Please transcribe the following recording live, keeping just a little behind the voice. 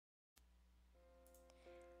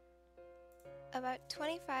About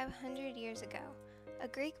 2,500 years ago, a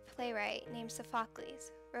Greek playwright named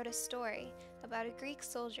Sophocles wrote a story about a Greek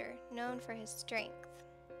soldier known for his strength.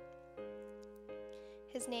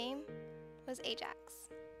 His name was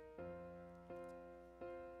Ajax.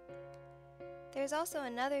 There's also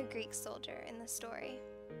another Greek soldier in the story,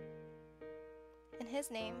 and his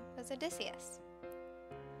name was Odysseus.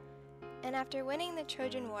 And after winning the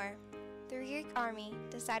Trojan War, the Greek army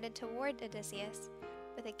decided to reward Odysseus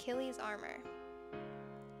with Achilles' armor.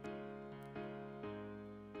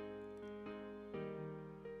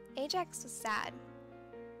 Ajax was sad,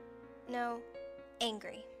 no,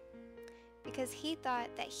 angry, because he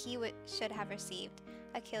thought that he should have received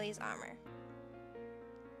Achilles' armor.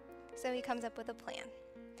 So he comes up with a plan.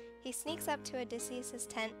 He sneaks up to Odysseus'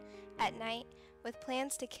 tent at night with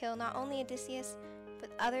plans to kill not only Odysseus,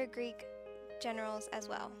 but other Greek generals as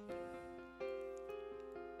well.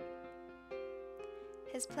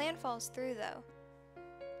 His plan falls through, though,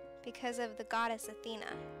 because of the goddess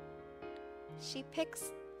Athena. She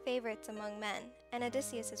picks favorites among men, and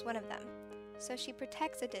Odysseus is one of them. So she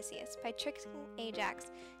protects Odysseus by tricking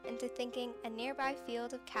Ajax into thinking a nearby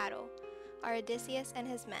field of cattle are Odysseus and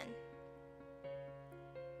his men.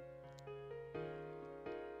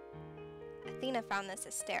 Athena found this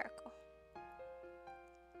hysterical.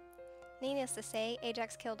 Needless to say,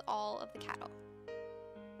 Ajax killed all of the cattle.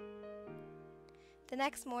 The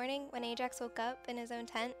next morning, when Ajax woke up in his own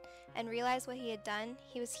tent and realized what he had done,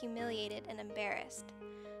 he was humiliated and embarrassed.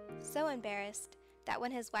 So embarrassed that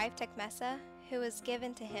when his wife Tecmessa, who was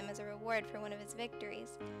given to him as a reward for one of his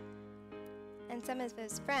victories, and some of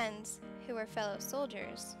his friends, who were fellow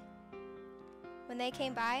soldiers, when they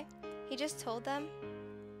came by, he just told them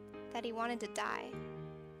that he wanted to die.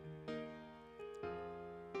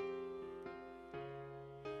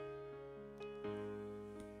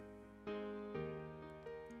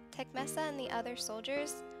 Tecmessa and the other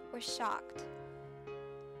soldiers were shocked.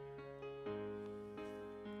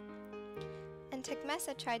 And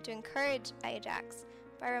Tecmessa tried to encourage Ajax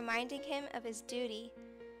by reminding him of his duty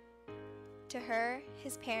to her,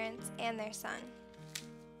 his parents, and their son.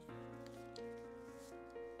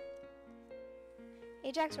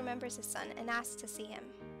 Ajax remembers his son and asks to see him.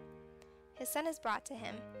 His son is brought to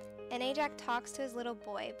him, and Ajax talks to his little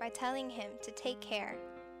boy by telling him to take care.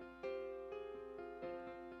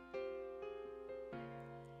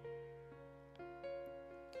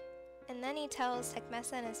 And then he tells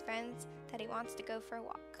Tecmessa and his friends that he wants to go for a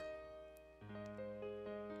walk.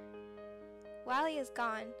 While he is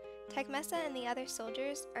gone, Tecmessa and the other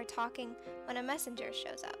soldiers are talking when a messenger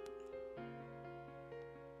shows up.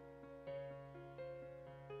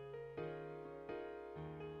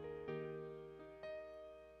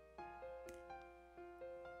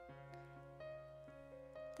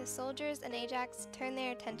 The soldiers and Ajax turn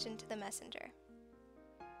their attention to the messenger.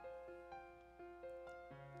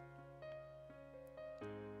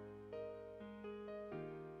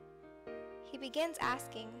 He begins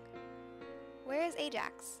asking, "Where is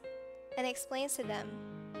Ajax?" and explains to them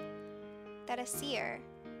that a seer,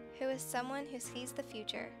 who is someone who sees the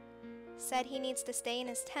future, said he needs to stay in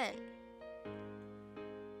his tent.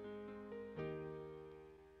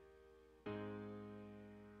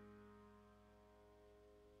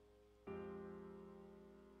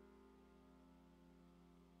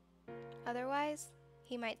 Otherwise,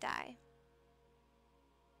 he might die.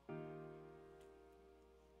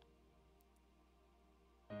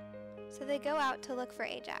 So they go out to look for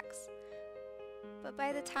Ajax. But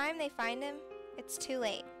by the time they find him, it's too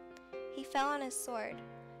late. He fell on his sword,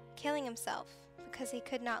 killing himself because he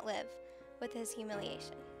could not live with his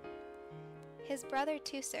humiliation. His brother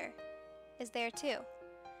Teucer is there too,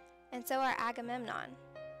 and so are Agamemnon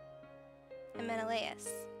and Menelaus,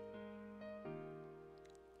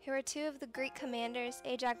 who are two of the Greek commanders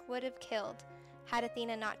Ajax would have killed had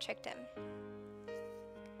Athena not tricked him.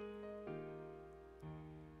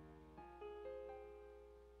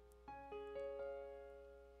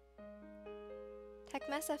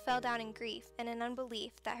 Tecmessa fell down in grief and in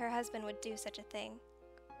unbelief that her husband would do such a thing.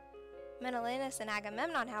 Menelaus and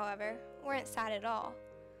Agamemnon, however, weren't sad at all.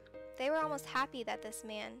 They were almost happy that this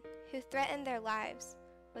man, who threatened their lives,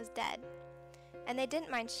 was dead, and they didn't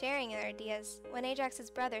mind sharing their ideas when Ajax's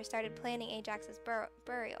brother started planning Ajax's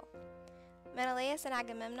burial. Menelaus and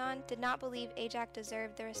Agamemnon did not believe Ajax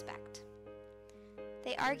deserved the respect.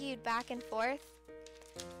 They argued back and forth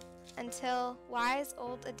until wise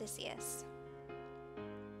old Odysseus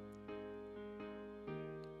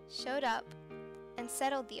showed up and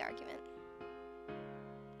settled the argument,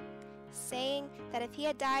 saying that if he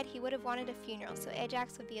had died, he would have wanted a funeral so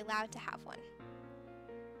Ajax would be allowed to have one.